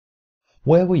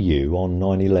Where were you on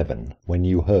 9/11 when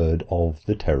you heard of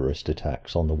the terrorist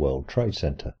attacks on the World Trade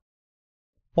Center?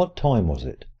 What time was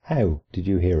it? How did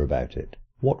you hear about it?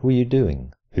 What were you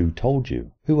doing? Who told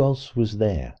you? Who else was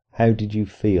there? How did you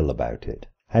feel about it?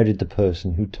 How did the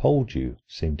person who told you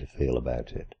seem to feel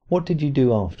about it? What did you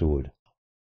do afterward?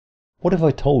 What if I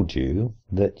told you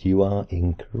that you are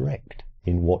incorrect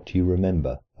in what you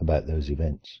remember about those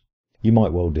events? You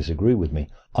might well disagree with me.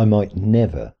 I might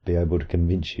never be able to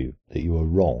convince you that you are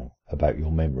wrong about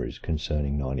your memories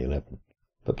concerning 9/11.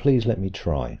 But please let me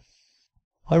try.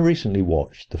 I recently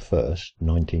watched the first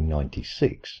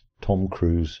 1996 Tom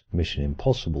Cruise Mission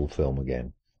Impossible film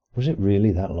again. Was it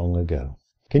really that long ago?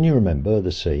 Can you remember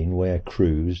the scene where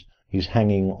Cruise is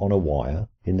hanging on a wire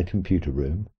in the computer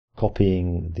room,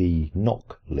 copying the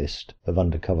knock list of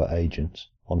undercover agents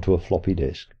onto a floppy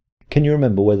disk? Can you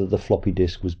remember whether the floppy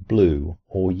disk was blue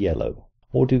or yellow?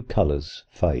 Or do colours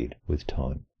fade with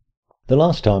time? The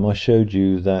last time I showed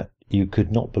you that you could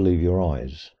not believe your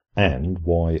eyes, and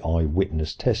why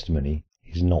eyewitness testimony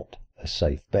is not a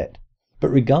safe bet.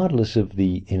 But regardless of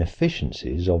the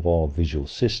inefficiencies of our visual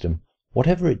system,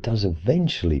 whatever it does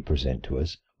eventually present to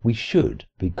us, we should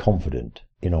be confident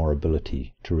in our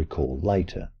ability to recall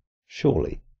later.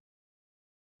 Surely?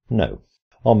 No.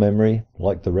 Our memory,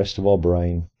 like the rest of our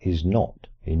brain, is not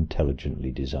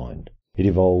intelligently designed. It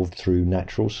evolved through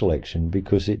natural selection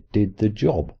because it did the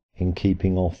job in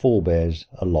keeping our forebears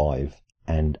alive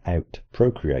and out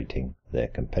procreating their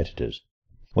competitors.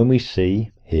 When we see,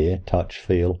 hear, touch,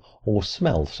 feel, or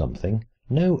smell something,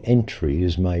 no entry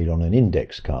is made on an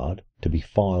index card to be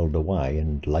filed away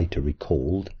and later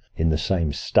recalled in the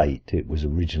same state it was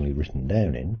originally written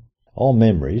down in. Our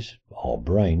memories, our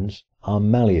brains, are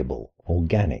malleable,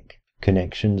 organic.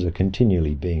 Connections are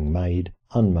continually being made,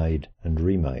 unmade, and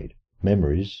remade.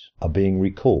 Memories are being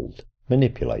recalled,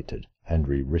 manipulated, and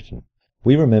rewritten.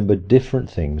 We remember different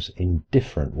things in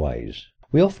different ways.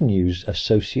 We often use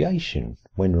association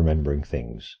when remembering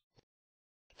things.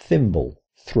 Thimble,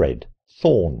 thread,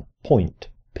 thorn, point,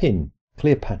 pin,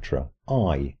 Cleopatra,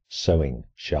 eye, sewing,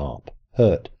 sharp,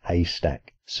 hurt,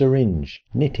 haystack, syringe,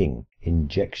 knitting,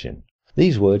 injection.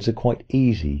 These words are quite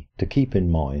easy to keep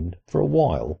in mind for a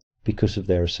while because of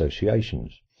their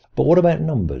associations. But what about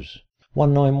numbers?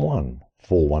 191,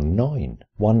 419,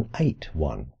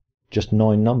 181. Just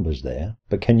 9 numbers there,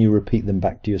 but can you repeat them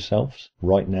back to yourselves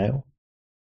right now?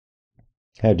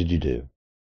 How did you do?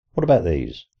 What about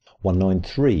these?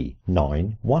 193,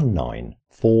 919,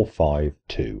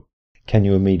 452. Can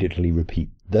you immediately repeat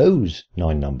those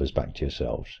 9 numbers back to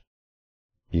yourselves?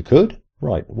 You could?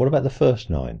 Right. What about the first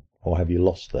 9? Or have you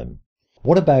lost them?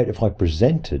 What about if I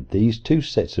presented these 2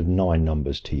 sets of 9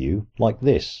 numbers to you like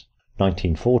this?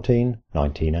 1914,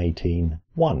 1918,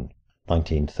 1.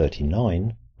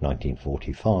 1939,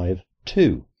 1945,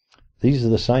 2. These are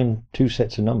the same 2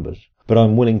 sets of numbers, but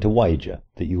I'm willing to wager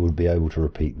that you would be able to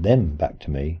repeat them back to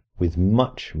me with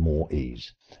much more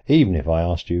ease, even if I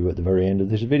asked you at the very end of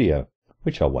this video,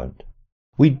 which I won't.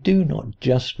 We do not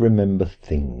just remember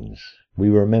things, we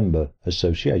remember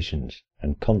associations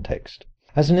and context.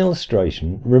 As an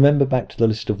illustration, remember back to the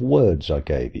list of words I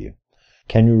gave you.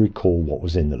 Can you recall what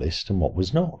was in the list and what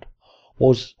was not?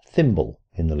 Was thimble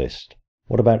in the list?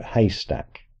 What about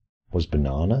haystack? Was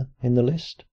banana in the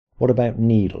list? What about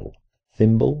needle?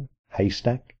 Thimble,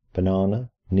 haystack,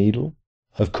 banana, needle?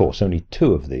 Of course, only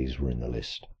 2 of these were in the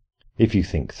list. If you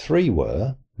think 3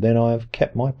 were, then I have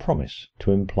kept my promise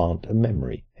to implant a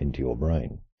memory into your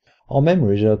brain. Our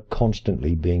memories are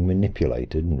constantly being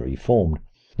manipulated and reformed.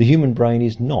 The human brain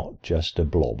is not just a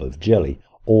blob of jelly,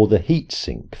 or the heat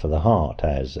sink for the heart,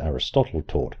 as Aristotle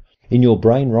taught. In your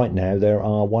brain right now there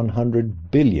are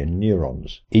 100 billion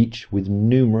neurons, each with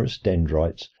numerous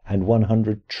dendrites and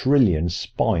 100 trillion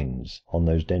spines on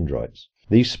those dendrites.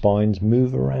 These spines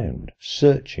move around,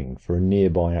 searching for a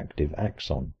nearby active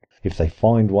axon. If they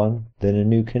find one, then a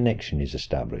new connection is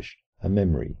established, a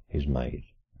memory is made.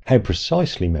 How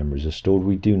precisely memories are stored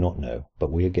we do not know,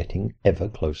 but we are getting ever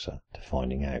closer to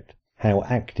finding out. How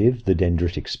active the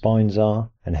dendritic spines are,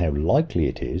 and how likely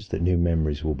it is that new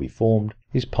memories will be formed,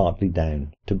 is partly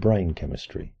down to brain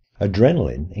chemistry.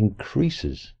 Adrenaline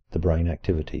increases the brain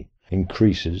activity,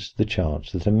 increases the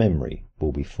chance that a memory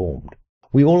will be formed.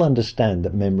 We all understand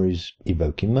that memories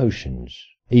evoke emotions.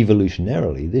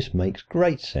 Evolutionarily, this makes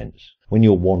great sense. When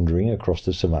you're wandering across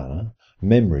the savannah,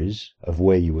 memories of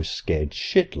where you were scared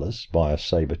shitless by a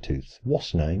saber-toothed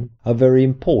wasp-name are very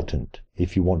important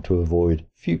if you want to avoid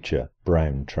future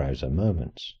brown trouser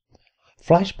moments.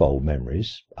 Flashbulb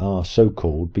memories are so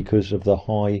called because of the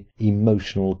high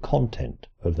emotional content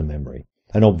of the memory.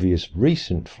 An obvious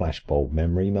recent flashbulb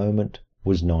memory moment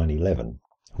was 9/11,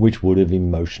 which would have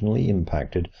emotionally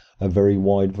impacted a very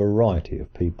wide variety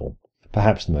of people.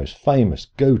 Perhaps the most famous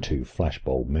go-to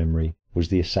flashbulb memory was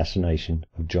the assassination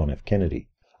of John F. Kennedy.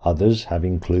 Others have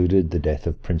included the death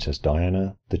of Princess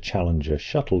Diana, the Challenger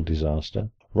shuttle disaster,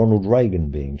 Ronald Reagan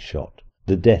being shot,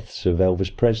 the deaths of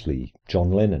Elvis Presley,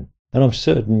 John Lennon, and I'm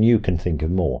certain you can think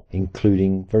of more,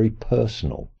 including very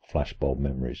personal flashbulb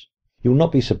memories. You'll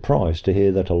not be surprised to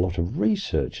hear that a lot of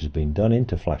research has been done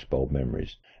into flashbulb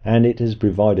memories, and it has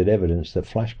provided evidence that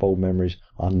flashbulb memories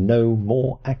are no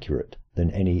more accurate than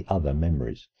any other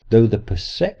memories, though the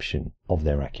perception of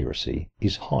their accuracy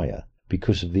is higher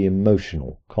because of the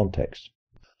emotional context.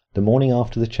 The morning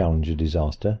after the Challenger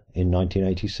disaster in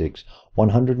 1986,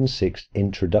 106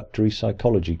 introductory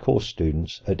psychology course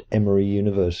students at Emory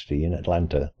University in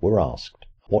Atlanta were asked,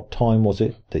 "What time was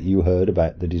it that you heard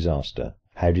about the disaster?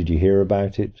 How did you hear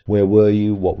about it? Where were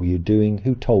you? What were you doing?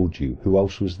 Who told you? Who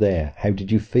else was there? How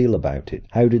did you feel about it?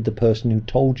 How did the person who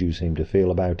told you seem to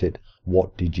feel about it?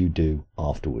 What did you do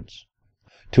afterwards?"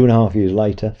 2.5 years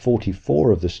later,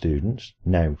 44 of the students,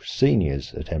 now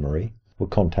seniors at Emory, were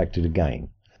contacted again.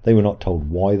 They were not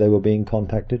told why they were being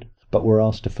contacted, but were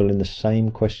asked to fill in the same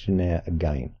questionnaire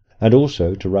again, and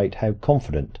also to rate how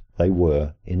confident they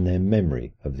were in their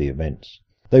memory of the events.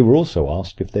 They were also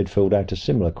asked if they'd filled out a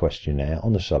similar questionnaire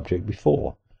on the subject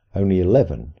before. Only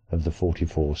 11 of the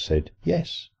 44 said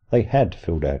yes, they had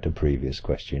filled out a previous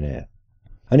questionnaire.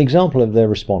 An example of their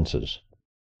responses.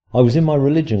 "I was in my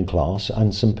religion class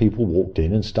and some people walked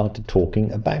in and started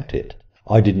talking about it.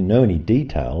 I didn't know any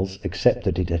details except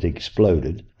that it had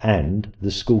exploded and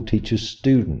the school teacher's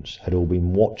students had all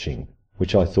been watching,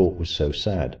 which I thought was so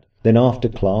sad. Then after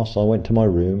class I went to my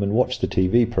room and watched the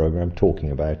TV program talking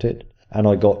about it, and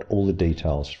I got all the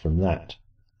details from that."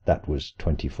 That was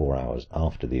 24 hours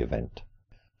after the event.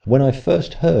 "When I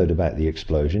first heard about the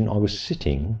explosion, I was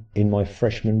sitting in my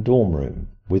freshman dorm room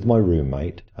with my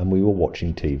roommate and we were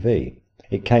watching TV.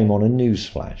 It came on a news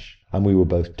flash and we were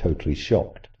both totally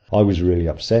shocked. I was really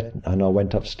upset and I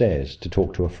went upstairs to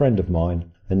talk to a friend of mine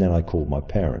and then I called my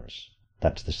parents."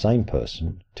 That's the same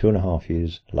person 2.5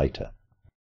 years later.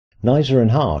 Neiser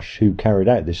and Harsh, who carried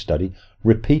out this study,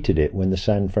 repeated it when the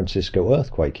San Francisco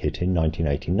earthquake hit in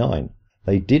 1989.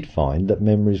 They did find that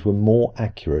memories were more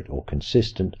accurate or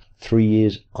consistent 3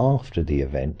 years after the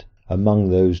event among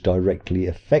those directly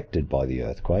affected by the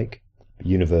earthquake.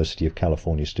 University of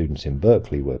California students in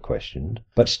Berkeley were questioned,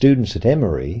 but students at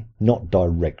Emory, not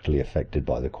directly affected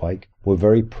by the quake, were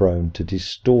very prone to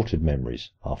distorted memories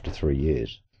after 3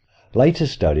 years. Later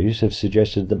studies have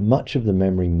suggested that much of the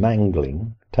memory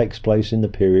mangling takes place in the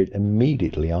period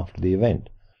immediately after the event,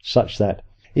 such that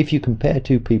if you compare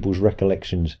two people's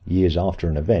recollections years after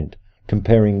an event,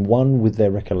 comparing one with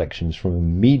their recollections from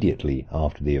immediately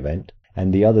after the event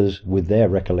and the others with their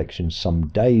recollections some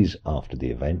days after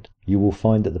the event, you will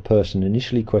find that the person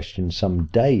initially questioned some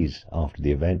days after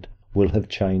the event will have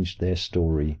changed their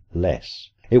story less.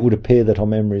 It would appear that our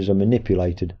memories are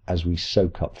manipulated as we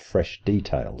soak up fresh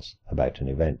details about an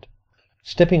event.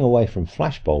 Stepping away from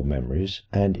flashbulb memories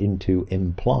and into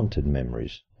implanted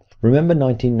memories. Remember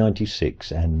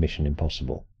 1996 and Mission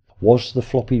Impossible. Was the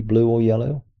floppy blue or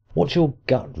yellow? What's your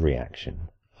gut reaction?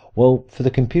 Well, for the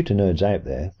computer nerds out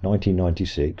there,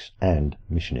 1996 and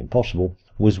Mission Impossible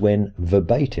was when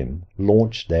Verbatim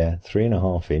launched their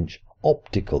 3.5-inch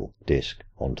optical disc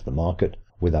onto the market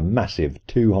with a massive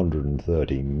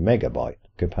 230 megabyte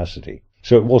capacity.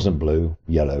 So it wasn't blue,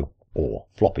 yellow, or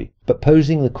floppy. But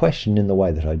posing the question in the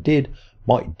way that I did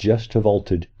might just have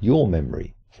altered your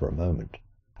memory for a moment.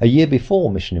 A year before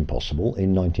Mission Impossible,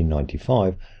 in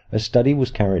 1995, a study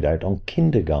was carried out on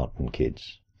kindergarten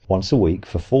kids. Once a week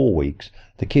for 4 weeks,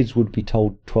 the kids would be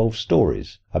told 12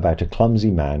 stories about a clumsy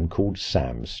man called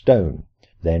Sam Stone.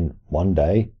 Then, one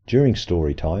day, during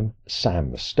story time,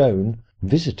 Sam Stone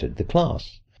visited the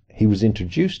class. He was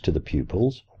introduced to the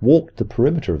pupils, walked the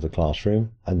perimeter of the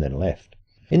classroom, and then left.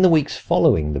 In the weeks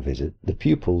following the visit, the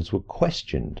pupils were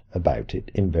questioned about it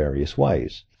in various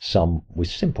ways, some with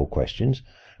simple questions,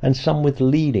 and some with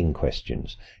leading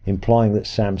questions, implying that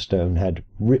Sam Stone had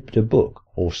ripped a book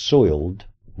or soiled,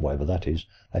 whatever that is,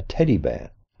 a teddy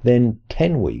bear. Then,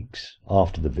 10 weeks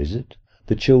after the visit,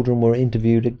 the children were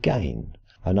interviewed again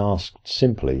and asked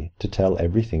simply to tell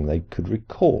everything they could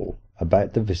recall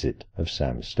about the visit of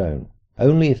Sam Stone.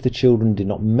 Only if the children did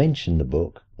not mention the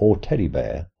book or teddy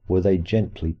bear were they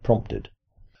gently prompted.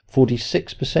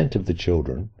 46% of the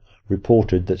children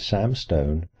reported that Sam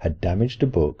Stone had damaged a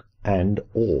book and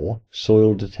or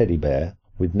soiled a teddy bear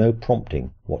with no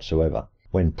prompting whatsoever.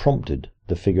 When prompted,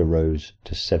 the figure rose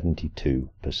to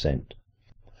 72%.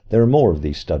 There are more of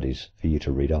these studies for you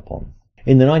to read up on.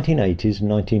 In the 1980s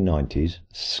and 1990s,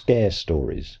 scare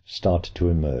stories started to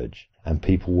emerge, and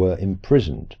people were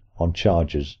imprisoned on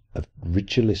charges of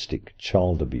ritualistic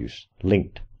child abuse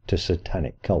linked to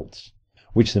satanic cults,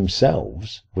 which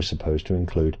themselves were supposed to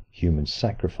include human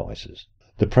sacrifices.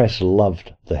 The press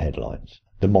loved the headlines,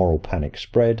 the moral panic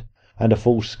spread, and a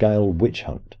full-scale witch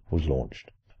hunt was launched.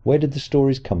 Where did the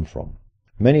stories come from?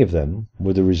 Many of them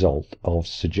were the result of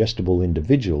suggestible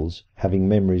individuals having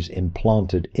memories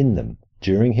implanted in them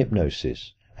during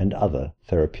hypnosis and other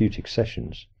therapeutic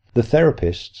sessions. The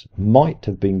therapists might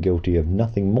have been guilty of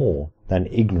nothing more than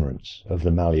ignorance of the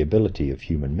malleability of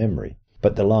human memory,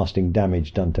 but the lasting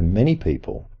damage done to many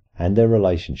people and their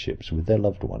relationships with their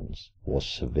loved ones was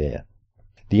severe.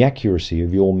 The accuracy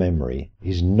of your memory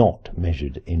is not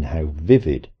measured in how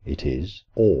vivid it is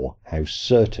or how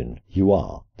certain you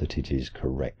are that it is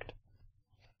correct.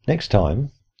 Next time,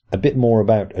 a bit more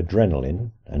about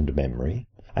adrenaline and memory,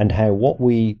 and how what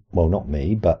we, well, not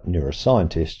me, but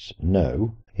neuroscientists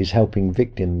know is helping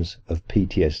victims of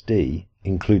PTSD,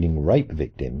 including rape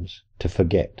victims, to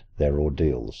forget their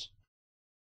ordeals.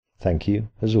 Thank you,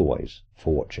 as always,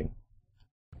 for watching.